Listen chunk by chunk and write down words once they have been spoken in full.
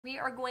We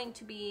are going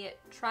to be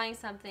trying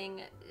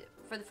something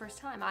for the first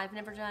time. I've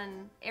never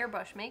done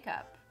airbrush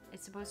makeup.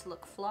 It's supposed to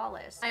look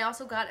flawless. I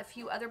also got a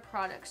few other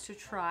products to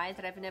try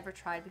that I've never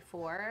tried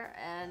before.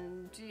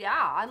 And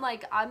yeah,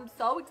 I'm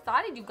so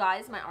excited, you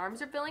guys. My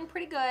arms are feeling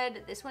pretty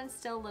good. This one's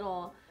still a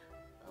little,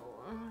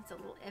 it's a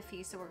little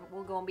iffy, so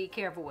we'll go and be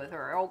careful with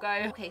her,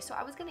 okay? Okay, so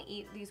I was gonna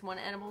eat these one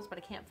edibles, but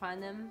I can't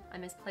find them. I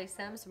misplaced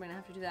them, so we're gonna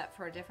have to do that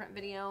for a different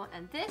video.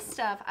 And this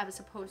stuff, I was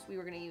supposed we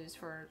were gonna use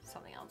for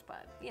something else,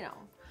 but you know,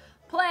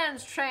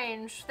 plans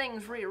change,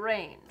 things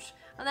rearrange,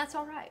 and that's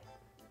all right.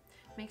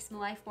 Makes my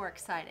life more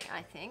exciting,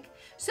 I think.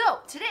 So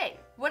today,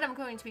 what I'm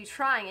going to be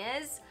trying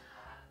is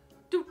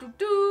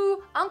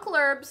Uncle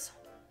Herbs.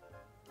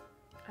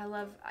 I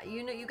love,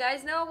 you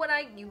guys know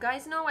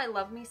I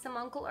love me some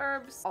Uncle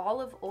Herbs.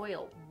 Olive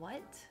oil.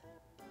 What?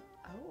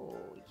 Oh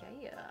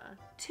yeah.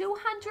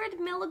 200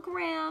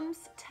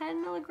 milligrams,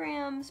 10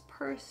 milligrams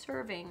per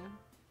serving.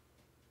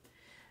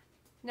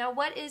 Now,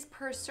 what is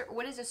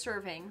a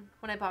serving?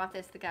 When I bought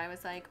this, the guy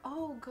was like,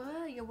 "Oh,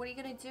 good. What are you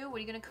gonna do? What are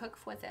you gonna cook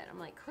with it?" I'm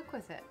like, "Cook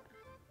with it,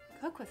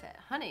 cook with it,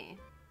 honey.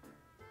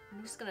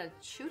 I'm just gonna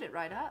shoot it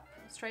right up,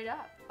 straight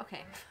up."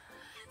 Okay,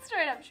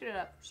 straight up, shoot it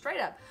up,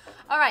 straight up.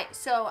 All right,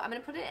 so I'm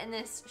gonna put it in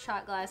this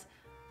shot glass.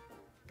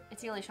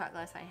 It's the only shot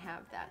glass I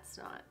have that's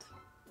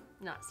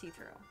not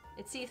see-through.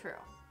 It's see-through.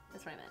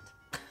 That's what I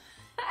meant.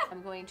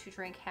 I'm going to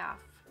drink half.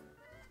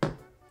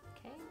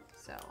 Okay,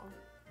 so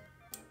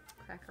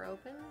crack her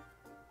open.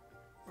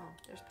 Oh,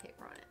 there's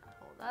paper on it.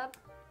 Hold up.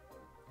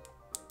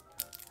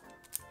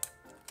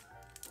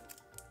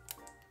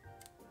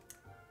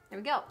 There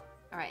we go. All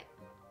right.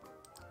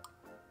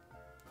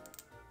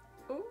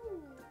 Ooh. Oh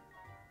my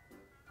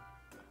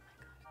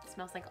God. It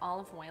smells like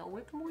olive oil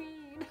with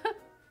weed.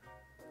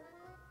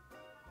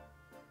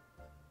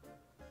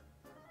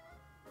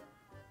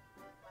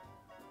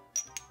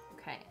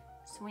 Okay,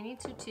 so we need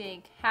to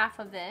take half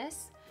of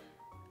this.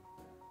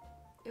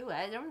 Ooh,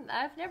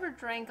 I've never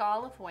drank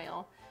olive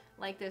oil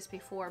like this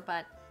before,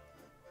 but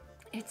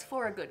it's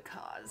for a good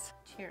cause.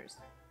 Cheers.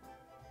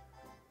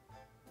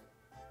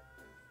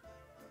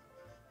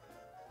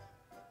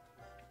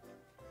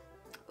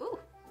 Ooh.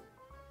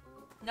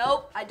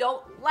 Nope, I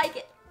don't like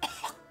it.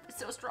 It's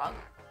so strong.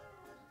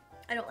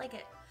 I don't like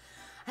it.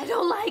 I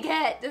don't like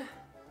it.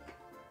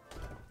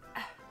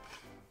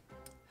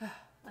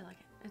 I like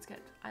it. It's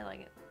good. I like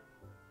it.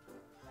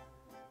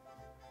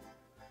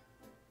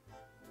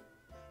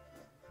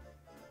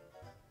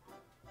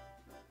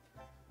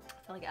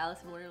 I feel like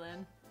Alice in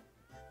Wonderland.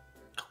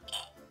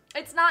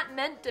 It's not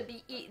meant to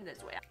be eaten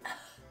this way.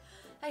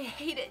 I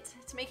hate it.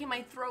 It's making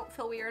my throat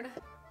feel weird.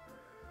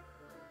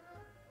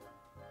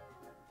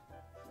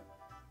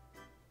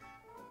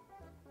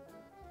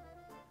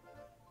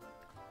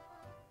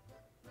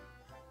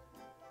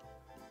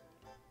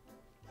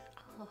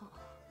 Oh.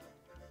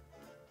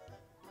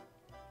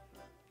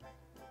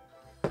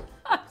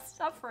 I'm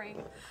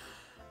suffering.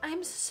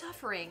 I'm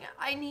suffering.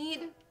 I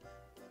need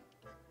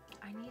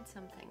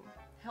something.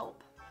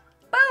 Help.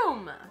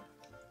 Boom!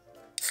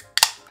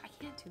 I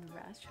can't do the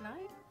rest, should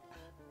I?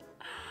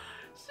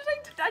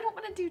 I don't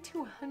want to do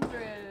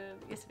 200.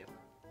 Yes, I do.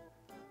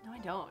 No, I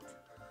don't.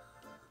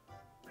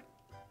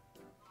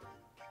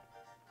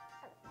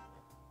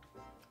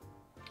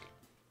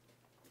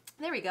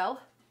 There we go.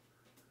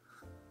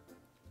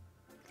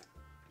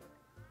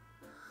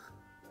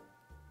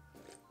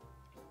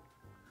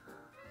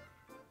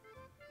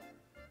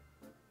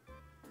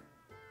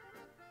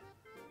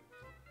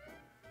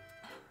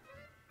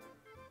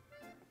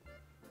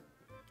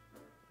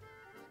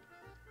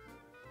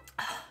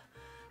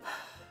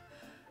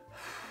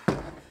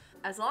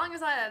 As long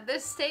as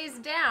this stays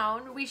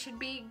down, we should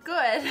be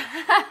good.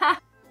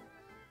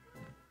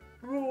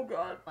 Oh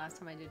God. Last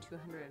time I did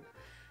 200,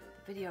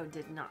 the video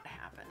did not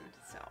happen,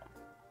 so.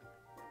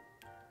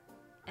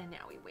 And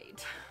now we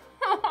wait.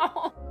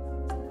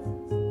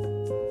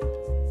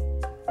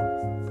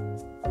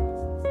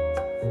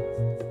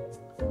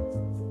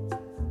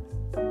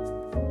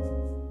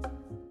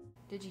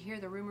 Did you hear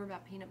the rumor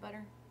about peanut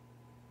butter?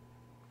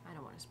 I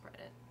don't want to spread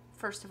it.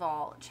 First of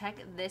all, check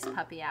this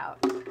puppy out.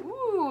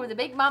 Ooh, the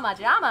big mama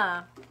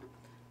jama.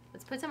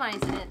 Let's put some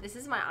ice in it. This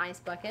is my ice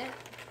bucket.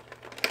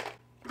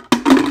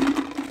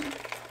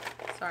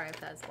 Sorry if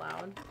that's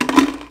loud.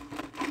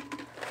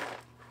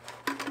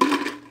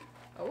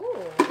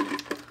 Oh.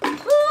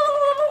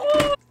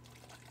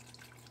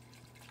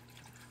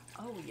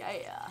 Oh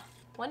yeah.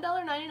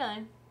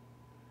 $1.99.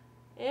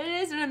 It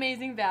is an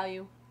amazing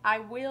value. I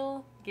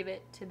will give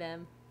it to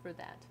them for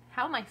that.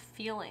 How am I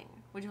feeling?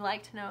 Would you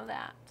like to know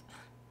that?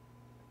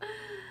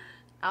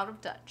 Out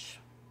of touch.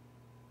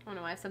 Oh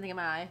no, I have something in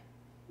my eye.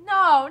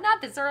 No,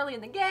 not this early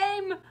in the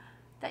game.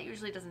 That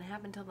usually doesn't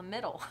happen till the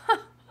middle.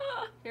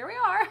 Here we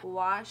are.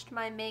 Washed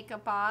my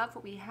makeup off.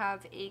 We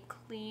have a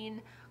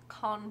clean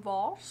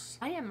canvas.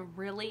 I am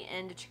really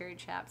into cherry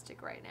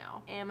chapstick right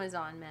now.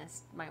 Amazon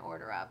messed my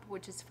order up,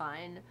 which is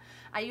fine.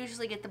 I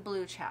usually get the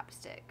blue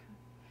chapstick,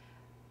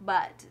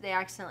 but they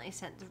accidentally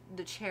sent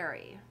the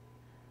cherry.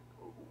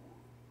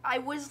 I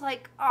was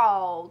like,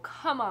 oh,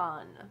 come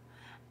on.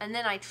 And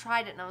then I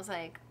tried it and I was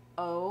like,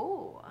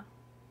 oh.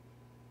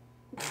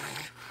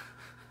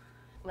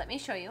 Let me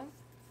show you.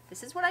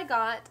 This is what I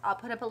got. I'll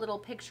put up a little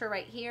picture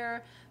right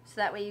here so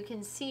that way you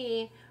can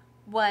see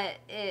what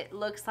it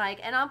looks like.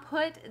 And I'll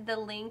put the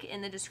link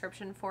in the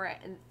description for it.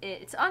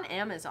 It's on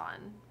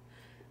Amazon.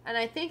 And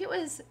I think it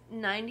was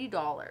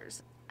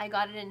 $90. I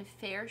got it in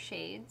fair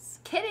shades.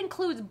 Kit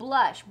includes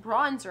blush,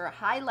 bronzer,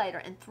 highlighter,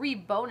 and 3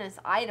 bonus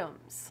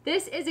items.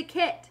 This is a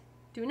kit.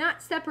 Do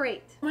not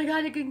separate. Oh my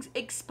god, it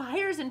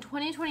expires in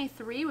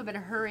 2023. We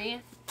better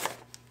hurry.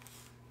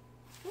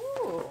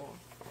 Ooh.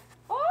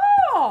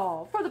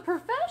 Oh, for the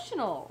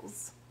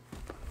professionals.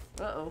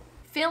 Uh-oh.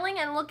 Feeling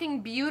and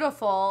looking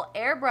beautiful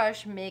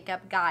airbrush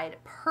makeup guide.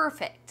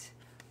 Perfect.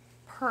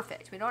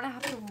 Perfect. We don't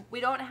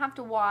have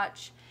to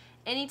watch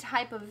any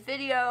type of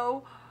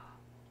video.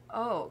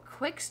 Oh,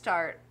 quick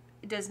start.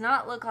 It does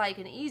not look like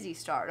an easy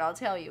start, I'll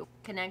tell you.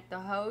 Connect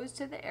the hose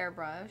to the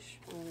airbrush.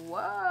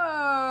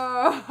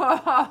 Whoa!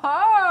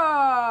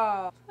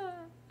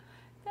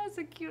 That's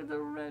a cute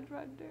little red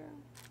right there.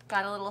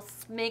 Got a little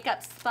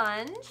makeup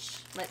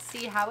sponge. Let's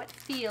see how it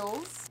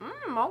feels.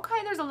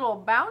 Okay, there's a little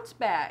bounce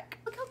back.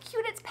 Look how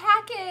cute it's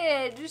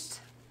packaged.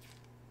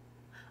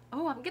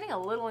 Oh, I'm getting a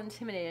little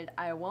intimidated.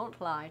 I won't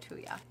lie to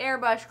you.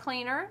 Airbrush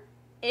cleaner.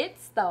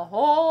 It's the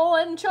whole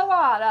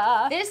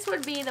enchilada. This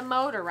would be the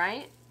motor,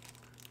 right?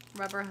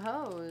 Rubber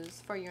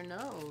hose for your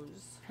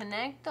nose.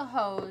 Connect the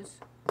hose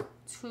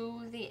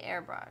to the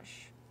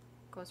airbrush.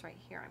 Goes right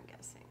here, I'm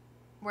guessing.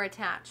 We're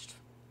attached.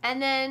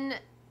 And then,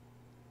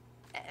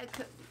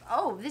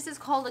 oh, this is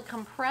called a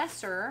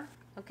compressor.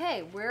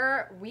 Okay,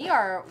 we're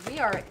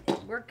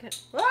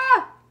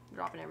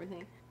dropping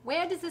everything.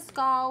 Where does this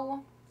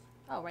go?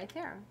 Oh, right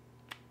there.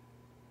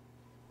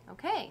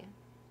 Okay.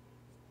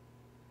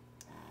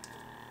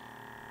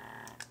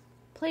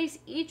 Place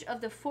each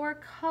of the 4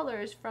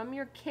 colors from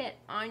your kit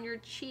on your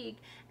cheek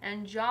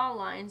and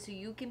jawline so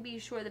you can be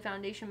sure the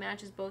foundation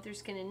matches both your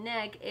skin and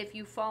neck. If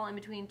you fall in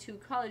between 2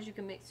 colors, you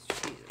can mix.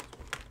 Jesus.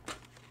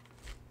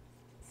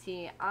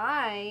 See,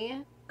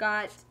 I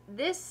got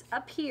this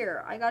up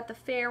here. I got the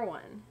fair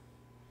one.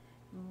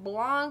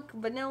 Blanc,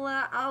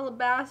 vanilla,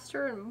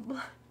 alabaster,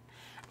 and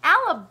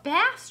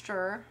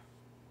alabaster?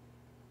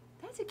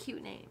 That's a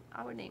cute name.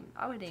 I would name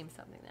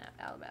something that,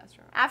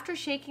 alabaster. After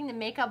shaking the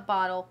makeup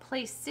bottle,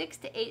 place 6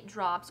 to 8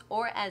 drops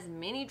or as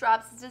many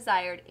drops as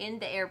desired in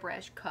the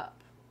airbrush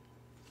cup.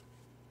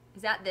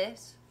 Is that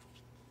this?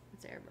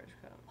 It's the airbrush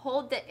cup.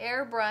 Hold the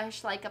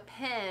airbrush like a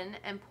pen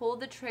and pull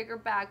the trigger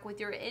back with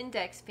your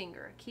index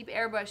finger. Keep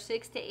airbrush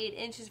 6 to 8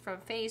 inches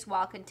from face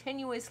while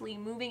continuously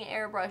moving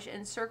airbrush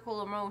in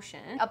circular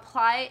motion.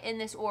 Apply in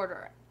this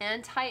order: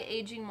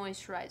 anti-aging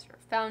moisturizer,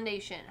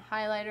 foundation,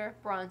 highlighter,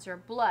 bronzer,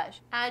 blush.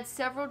 Add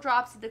several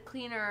drops of the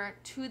cleaner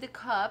to the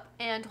cup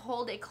and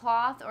hold a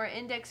cloth or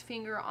index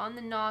finger on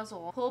the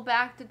nozzle. Pull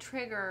back the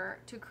trigger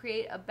to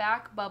create a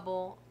back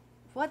bubble.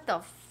 What the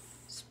f?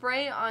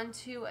 Spray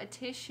onto a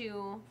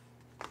tissue.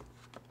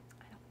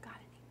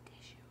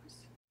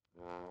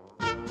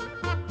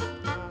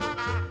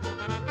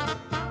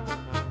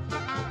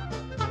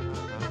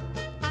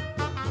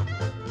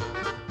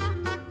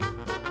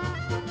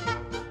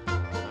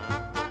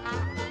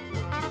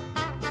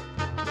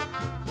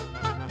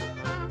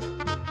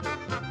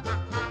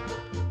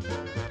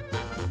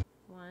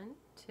 One,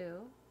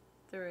 two,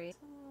 three,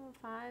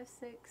 5,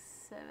 6,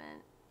 7,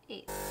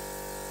 8.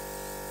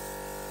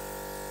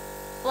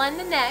 Blend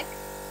the neck.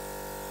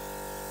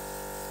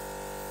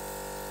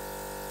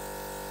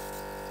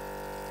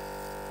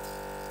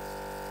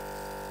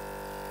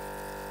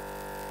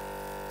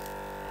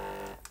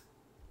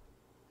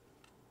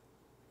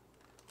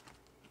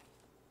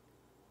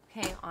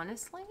 Okay,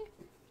 honestly,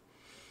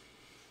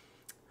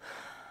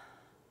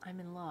 I'm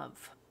in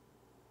love.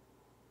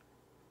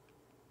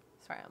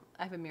 Sorry,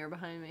 I have a mirror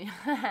behind me.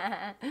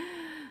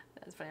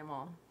 That's funny, I'm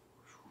all.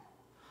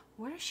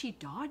 Where is she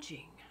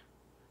dodging?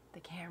 The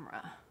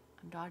camera.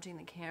 I'm dodging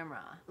the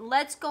camera.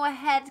 Let's go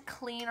ahead,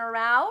 clean her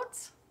out.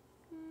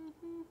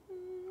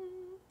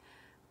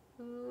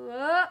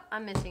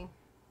 I'm missing.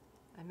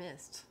 I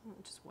missed.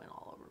 I just went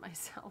all over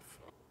myself.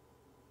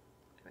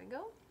 There we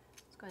go.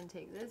 Let's go ahead and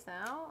take this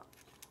out.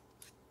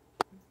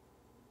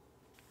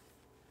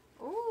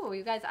 Ooh,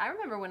 you guys, I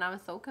remember when I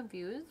was so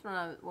confused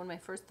when I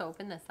first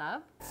opened this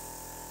up.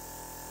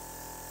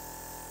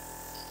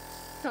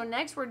 So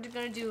next we're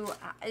gonna do,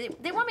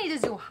 they want me to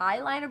do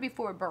highlighter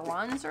before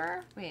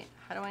bronzer. Wait,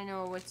 how do I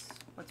know what's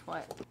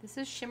what? This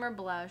is shimmer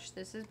blush,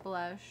 this is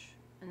blush,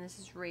 and this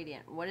is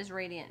radiant. What does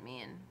radiant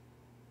mean?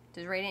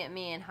 Does radiant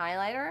mean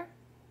highlighter?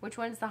 Which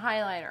one's the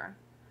highlighter?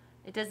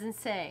 It doesn't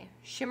say.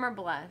 Shimmer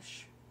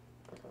blush.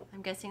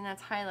 I'm guessing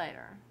that's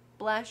highlighter.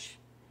 Blush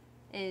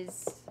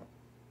is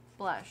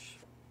blush.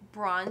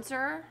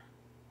 Bronzer.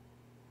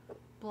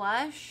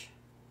 Blush.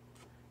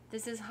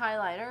 This is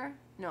highlighter.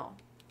 No.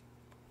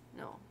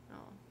 No, no.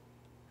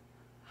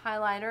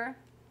 Highlighter.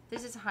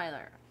 This is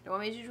highlighter. They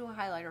want me to do a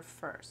highlighter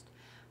first.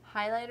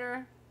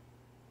 Highlighter.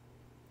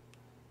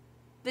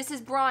 This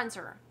is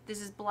bronzer. This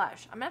is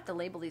blush. I'm gonna have to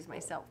label these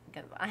myself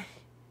because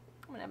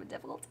I'm gonna have a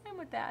difficult time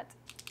with that.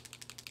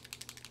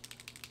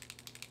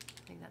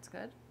 I think that's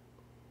good.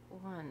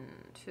 1,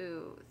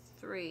 2,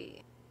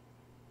 3.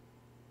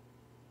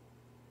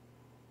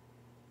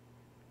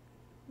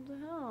 What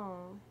the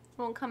hell?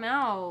 It won't come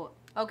out.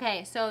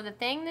 Okay, so the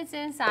thing that's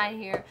inside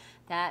here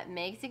that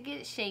makes it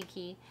get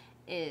shaky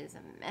is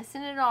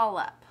messing it all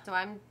up. So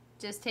I'm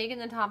just taking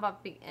the top off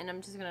and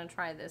I'm just gonna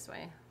try it this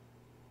way.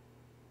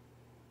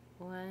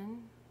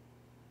 1.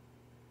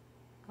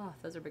 Oh,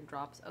 those are big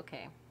drops.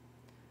 Okay.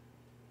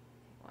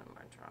 One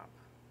more drop.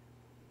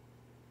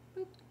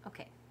 Boop.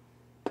 Okay.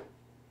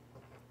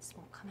 This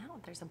won't come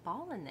out. There's a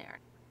ball in there.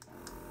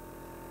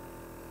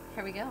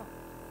 Here we go.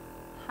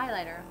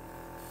 Highlighter.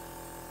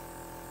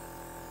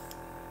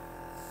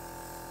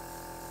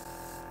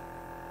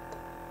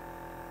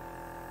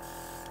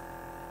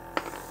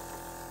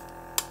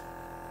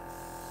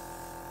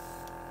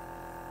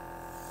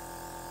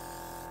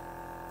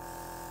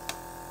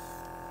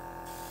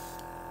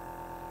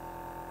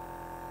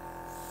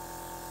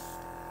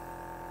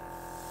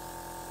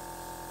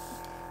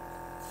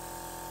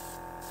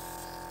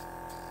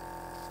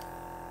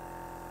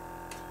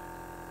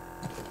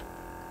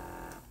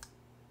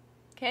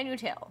 Can you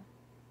tell?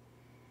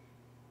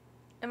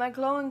 Am I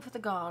glowing for the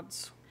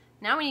gods?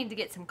 Now we need to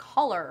get some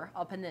color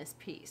up in this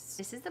piece.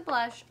 This is the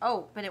blush.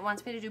 Oh, but it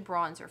wants me to do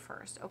bronzer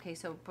first. Okay,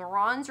 so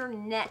bronzer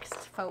next,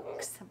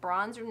 folks.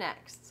 Bronzer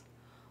next.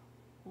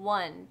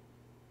 1,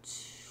 2.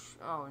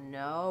 Oh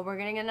no, we're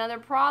getting another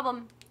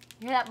problem.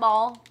 You hear that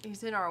ball?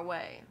 He's in our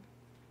way.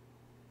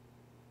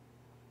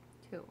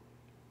 2.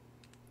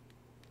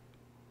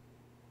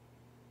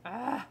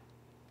 Ah.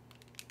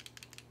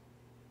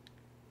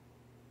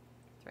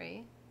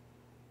 3.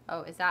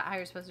 Oh, is that how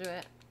you're supposed to do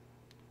it?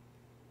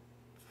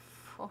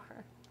 4.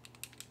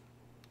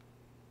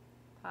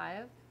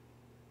 5.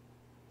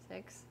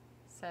 6.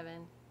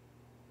 7.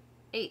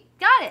 8.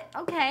 Got it.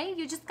 Okay,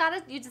 you just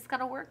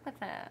gotta work with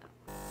it.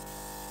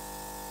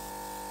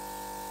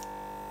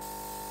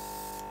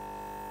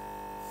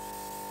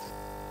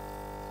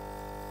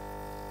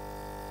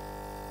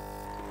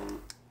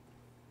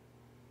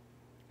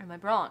 Am I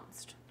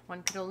bronzed?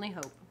 One could only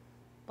hope.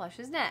 Blush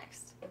is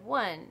next.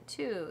 1,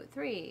 2,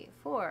 3,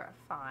 4,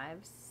 5,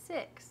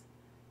 6,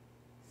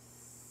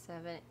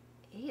 7,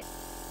 8.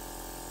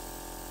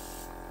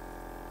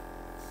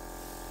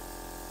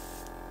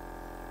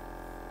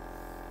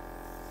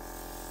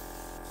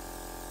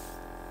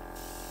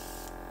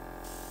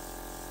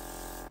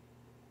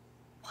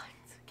 What?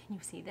 Can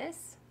you see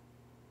this?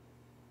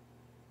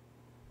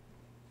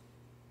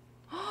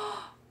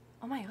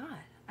 Oh my god,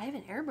 I have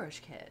an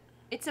airbrush kit.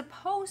 It's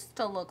supposed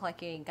to look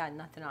like you ain't got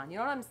nothing on. You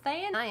know what I'm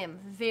saying? I am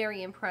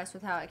very impressed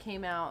with how it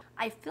came out.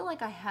 I feel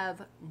like I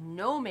have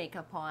no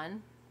makeup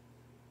on.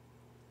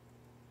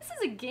 This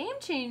is a game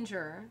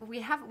changer.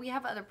 We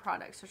have other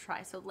products to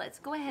try, so let's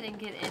go ahead and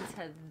get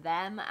into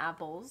them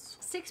apples.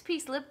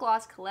 6-piece lip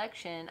gloss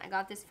collection. I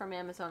got this from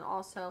Amazon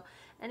also.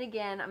 And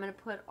again, I'm gonna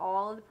put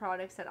all of the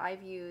products that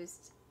I've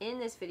used in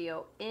this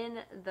video in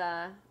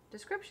the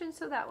description,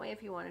 so that way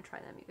if you want to try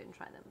them, you can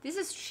try them. This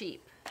is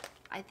cheap.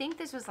 I think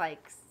this was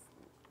like,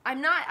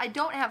 I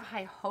don't have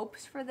high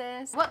hopes for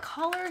this. What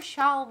color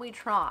shall we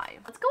try?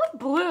 Let's go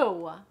with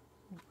blue.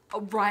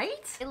 Oh,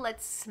 right?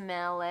 Let's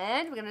smell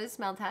it. We're gonna do a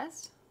smell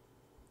test.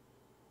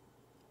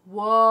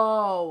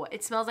 Whoa,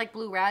 it smells like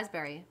blue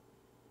raspberry.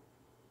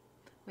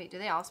 Wait, do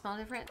they all smell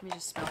different? Let me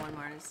just smell one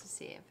more just to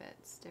see if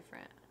it's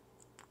different.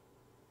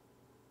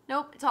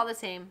 Nope, it's all the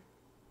same.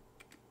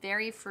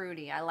 Very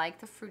fruity. I like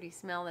the fruity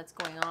smell that's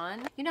going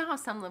on. You know how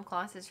some lip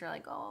glosses you're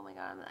like, oh my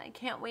god, I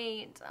can't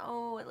wait.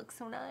 Oh, it looks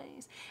so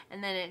nice.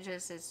 And then it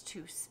just is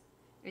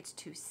it's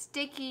too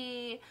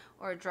sticky,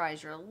 or it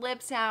dries your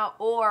lips out,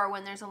 or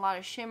when there's a lot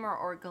of shimmer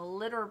or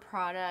glitter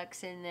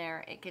products in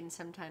there, it can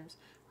sometimes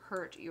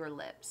hurt your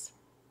lips.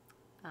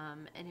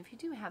 And if you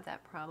do have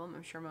that problem,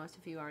 I'm sure most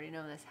of you already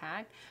know this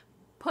hack,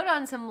 put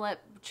on some lip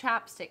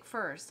chapstick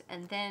first,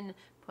 and then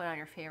put on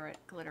your favorite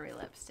glittery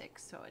lipstick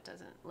so it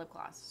doesn't, lip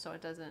gloss, so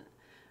it doesn't,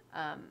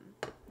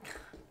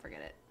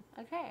 forget it.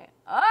 Okay.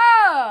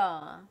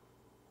 Oh!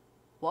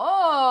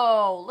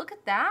 Whoa! Look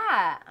at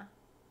that!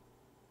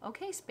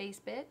 Okay, space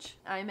bitch.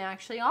 I'm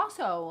actually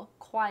also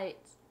quite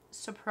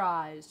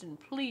surprised and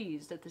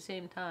pleased at the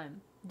same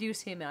time. Do you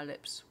see my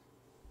lips?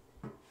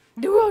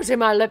 Do you see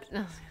my lips?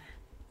 No.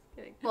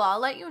 Well, I'll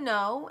let you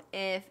know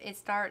if it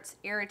starts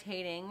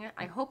irritating.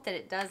 I hope that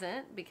it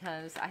doesn't,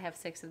 because I have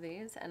 6 of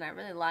these and I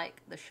really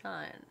like the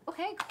shine.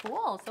 Okay,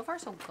 cool. So far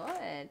so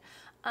good.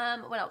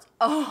 What else?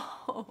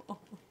 Oh,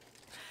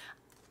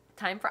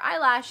 time for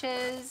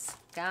eyelashes.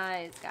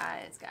 Guys.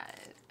 I've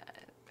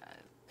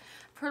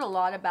heard a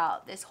lot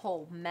about this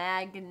whole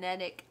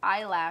magnetic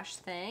eyelash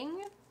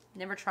thing.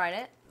 Never tried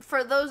it.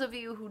 For those of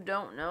you who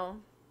don't know,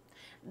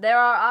 there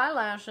are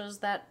eyelashes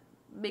that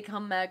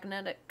become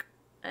magnetic.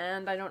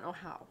 And I don't know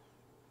how.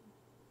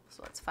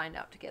 So let's find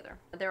out together.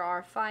 There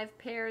are 5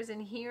 pairs in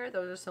here.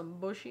 Those are some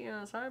bushy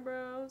ass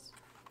eyebrows.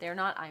 They're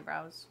not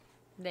eyebrows.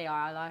 They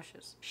are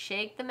eyelashes.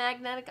 Shake the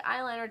magnetic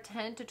eyeliner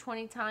 10 to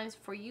 20 times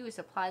for use.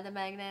 Apply the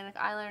magnetic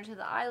eyeliner to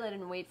the eyelid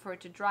and wait for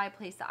it to dry.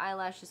 Place the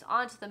eyelashes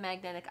onto the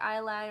magnetic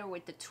eyeliner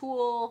with the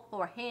tool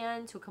or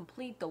hand to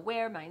complete the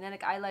wear.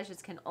 Magnetic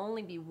eyelashes can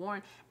only be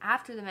worn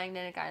after the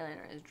magnetic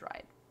eyeliner is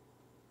dried.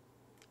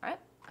 Alright,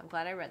 I'm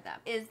glad I read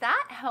that. Is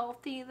that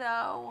healthy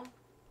though?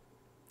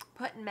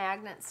 Putting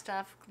magnet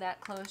stuff that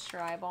close to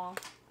your eyeball?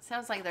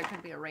 Sounds like there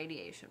could be a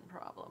radiation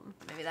problem.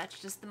 Maybe that's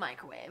just the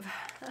microwave.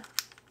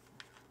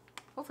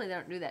 Hopefully they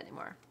don't do that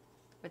anymore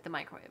with the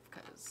microwave,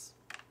 because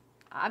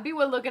I'd be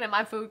looking at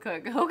my food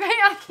cook. Okay,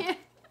 I can't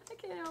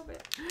help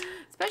it.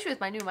 Especially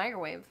with my new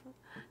microwave.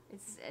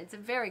 It's a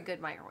very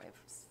good microwave.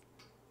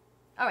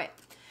 All right.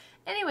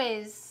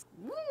 Anyways,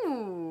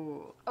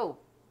 woo. Oh,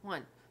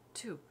 1,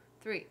 2,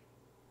 3.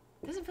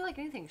 Doesn't feel like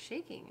anything's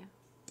shaking.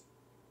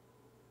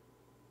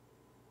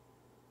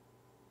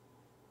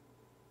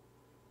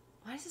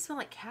 Why does it smell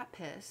like cat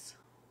piss?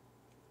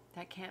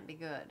 That can't be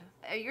good.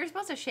 You're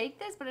supposed to shake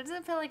this, but it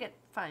doesn't feel like it.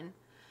 Fine.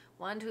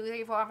 1, 2,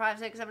 3, 4, 5,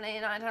 6, 7,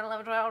 8, 9, 10,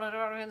 11, 12,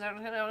 13.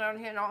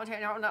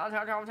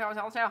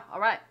 All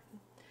right.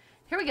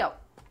 Here we go.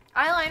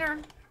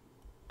 Eyeliner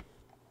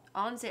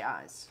on the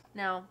eyes.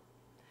 Now,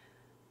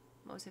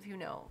 most of you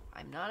know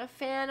I'm not a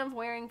fan of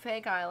wearing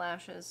fake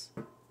eyelashes,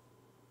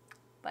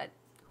 but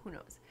who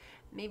knows?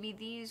 Maybe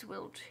these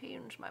will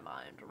change my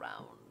mind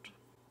around.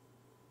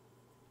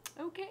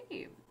 Okay,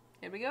 here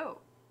we go.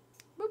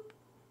 Boop.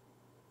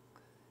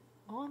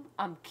 Oh,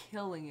 I'm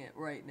killing it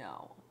right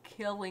now.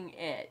 Killing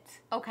it.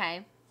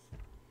 Okay.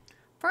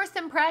 First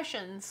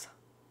impressions,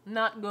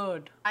 not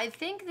good. I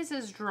think this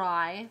is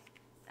dry.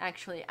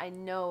 Actually, I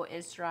know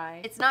it's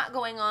dry. It's not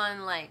going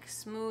on like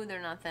smooth or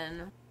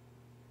nothing.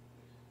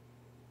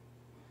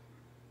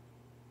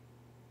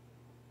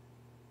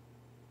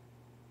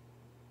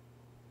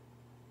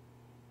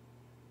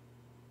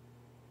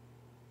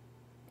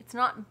 It's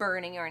not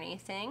burning or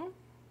anything.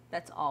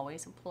 That's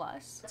always a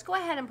plus. Let's go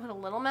ahead and put a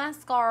little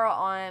mascara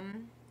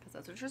on, because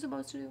that's what you're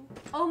supposed to do.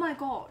 Oh my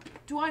god,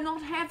 do I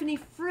not have any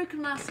freaking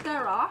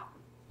mascara?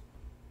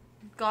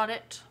 Got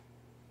it.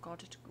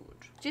 Got it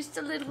good. Just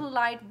a little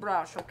light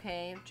brush,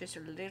 okay? Just a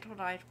little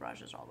light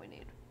brush is all we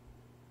need.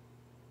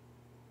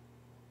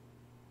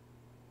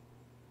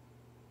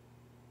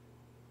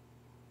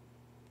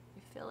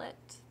 You feel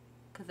it?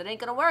 Because it ain't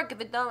gonna work if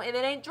it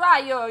ain't dry.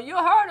 You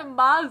heard him,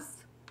 boss.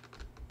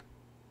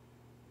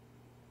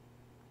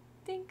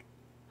 Think.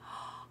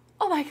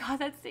 Oh my god,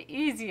 that's the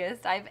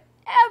easiest I've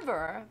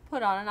ever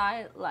put on an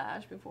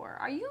eyelash before.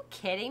 Are you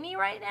kidding me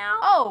right now?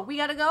 Oh, we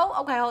gotta go?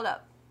 Okay, hold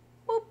up.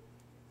 Boop.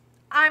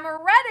 I'm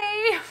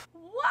ready.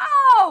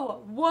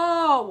 Whoa!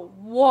 Whoa!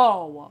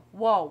 Whoa!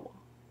 Whoa!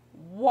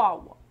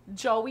 Whoa!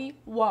 Joey,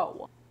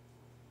 whoa.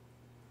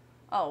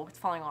 Oh, it's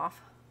falling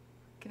off.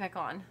 Get back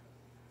on.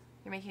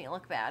 You're making it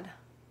look bad.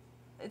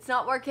 It's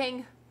not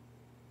working.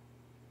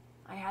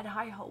 I had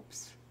high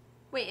hopes.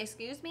 Wait,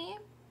 excuse me?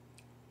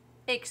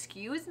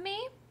 Excuse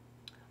me?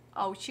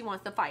 Oh, she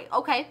wants to fight.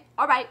 Okay,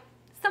 all right.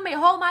 Somebody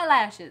hold my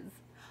lashes.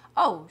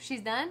 Oh,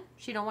 she's done?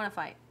 She don't want to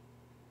fight.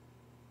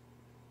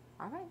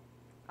 All right,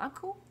 I'm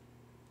cool.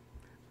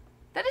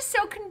 That is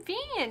so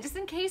convenient, just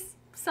in case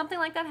something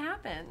like that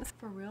happens.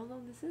 For real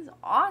though, this is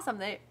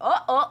awesome. I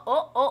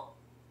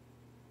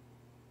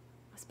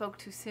spoke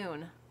too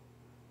soon.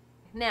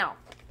 Now,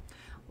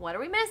 what are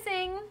we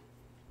missing?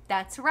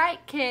 That's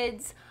right,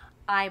 kids.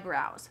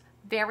 Eyebrows.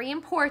 Very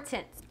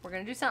important. We're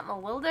going to do something a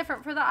little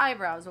different for the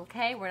eyebrows,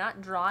 okay? We're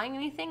not drawing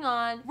anything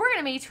on. We're going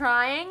to be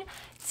trying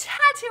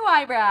tattoo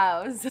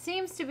eyebrows.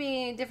 Seems to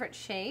be different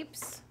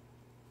shapes.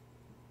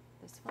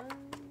 This one,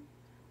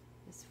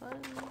 this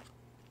one,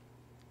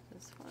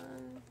 this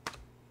one,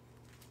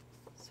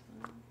 this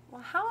one.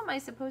 Well, how am I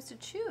supposed to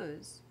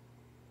choose?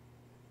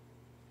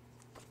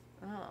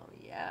 Oh,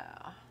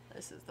 yeah.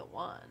 This is the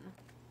one.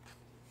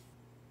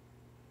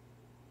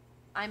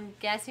 I'm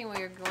guessing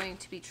we're going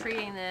to be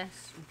treating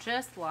this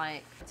just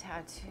like a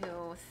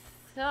tattoo.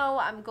 So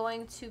I'm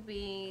going to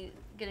be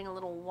getting a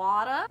little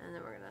water, and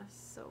then we're gonna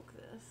soak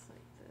this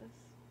like this.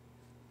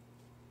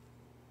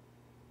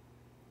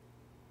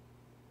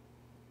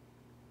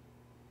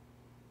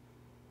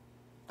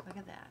 Look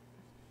at that.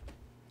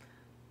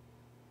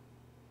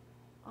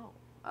 Oh,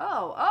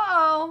 oh,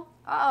 uh-oh,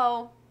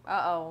 uh-oh,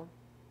 uh-oh.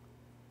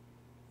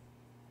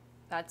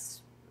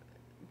 That's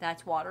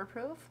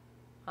waterproof?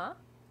 Huh?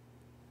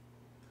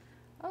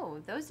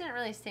 Oh, those didn't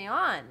really stay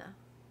on,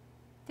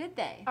 did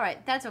they? All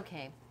right, that's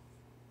okay.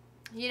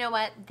 You know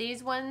what?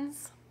 These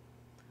ones,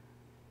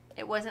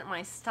 it wasn't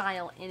my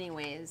style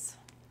anyways.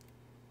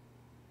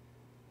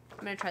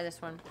 I'm gonna try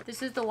this one.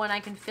 This is the one I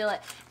can feel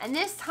it. And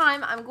this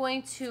time I'm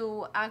going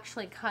to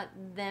actually cut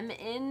them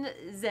in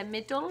the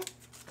middle.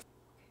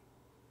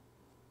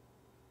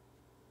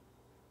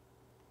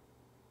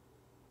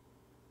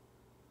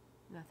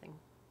 Nothing.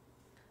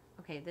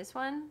 Okay, this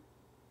one.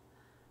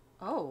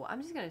 Oh,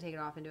 I'm just going to take it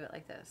off and do it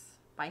like this,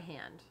 by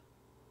hand.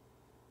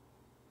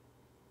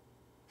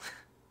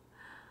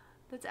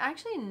 That's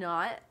actually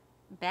not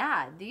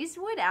bad. These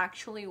would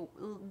actually,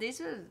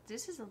 this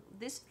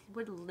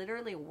would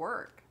literally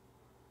work.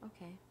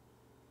 Okay.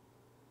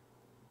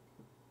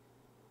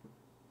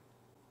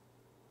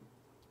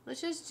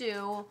 Let's just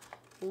do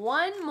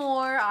one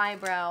more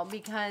eyebrow,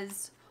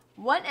 because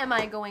what am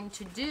I going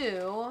to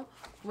do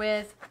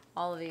with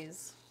all of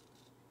these?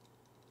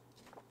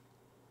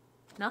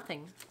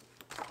 Nothing.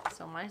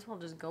 So might as well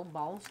just go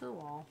balls to the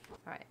wall.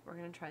 Alright, we're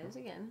gonna try this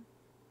again.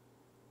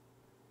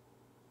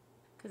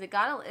 Because it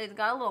got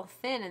a little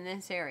thin in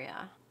this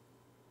area.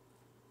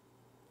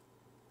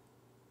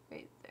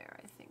 Right there,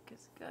 I think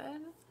is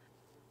good.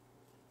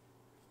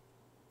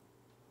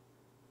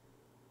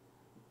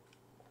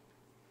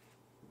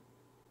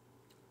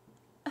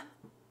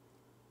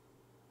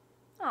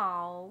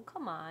 Oh,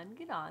 come on,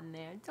 get on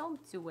there.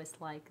 Don't do us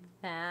like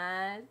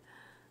that.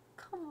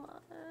 Come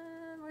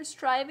on, we're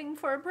striving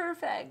for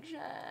perfection.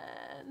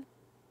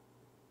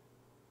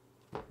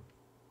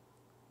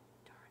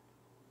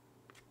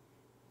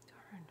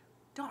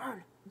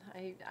 Darn.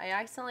 I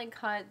accidentally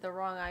cut the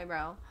wrong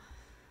eyebrow.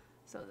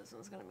 So this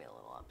one's gonna be a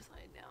little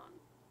upside down.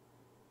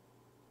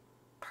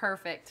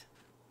 Perfect.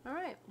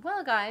 Alright,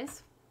 well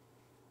guys.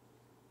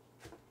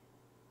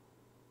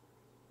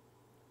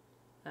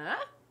 Huh?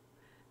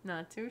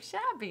 Not too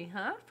shabby,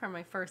 huh? For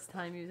my first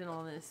time using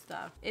all this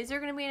stuff. Is there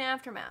gonna be an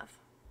aftermath?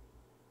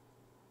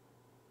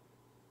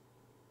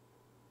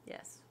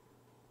 Yes.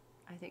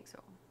 I think so.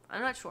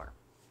 I'm not sure.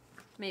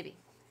 Maybe.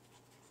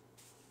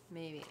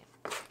 Maybe.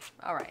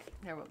 Alright,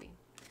 there will be.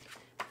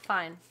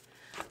 Fine.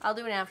 I'll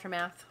do an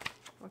aftermath.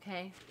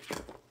 Okay?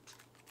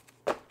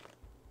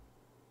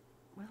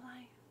 Will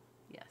I?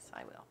 Yes,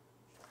 I will.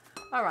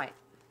 Alright,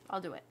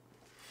 I'll do it.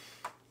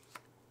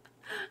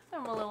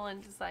 I'm a little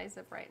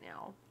indecisive right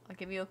now. I'll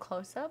give you a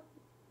close-up.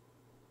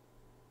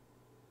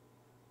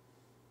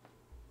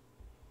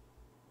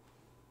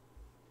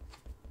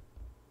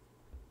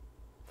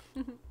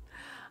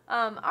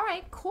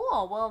 Alright,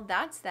 cool. Well,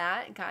 that's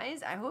that,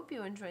 guys. I hope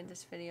you enjoyed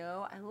this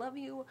video. I love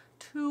you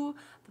to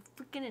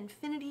the freaking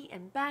infinity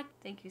and back.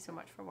 Thank you so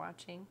much for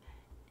watching.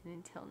 And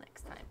until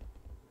next time.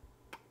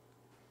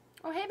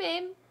 Oh, hey,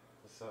 babe.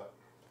 What's up?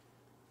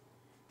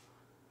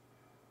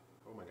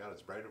 Oh my god,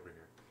 it's bright over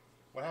here.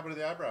 What happened to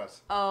the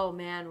eyebrows? Oh,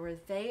 man, were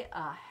they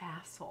a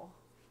hassle.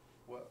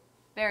 What?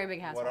 Very big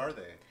hassle. What are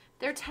they?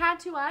 They're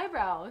tattoo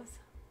eyebrows.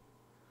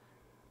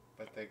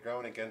 But they're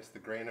going against the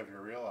grain of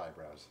your real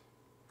eyebrows.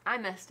 I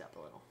messed up a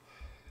little.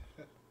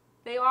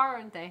 They are,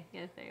 aren't they?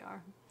 Yes, they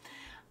are.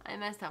 I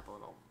messed up a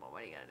little, but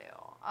what are you gonna do?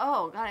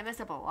 Oh, God, I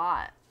messed up a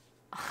lot.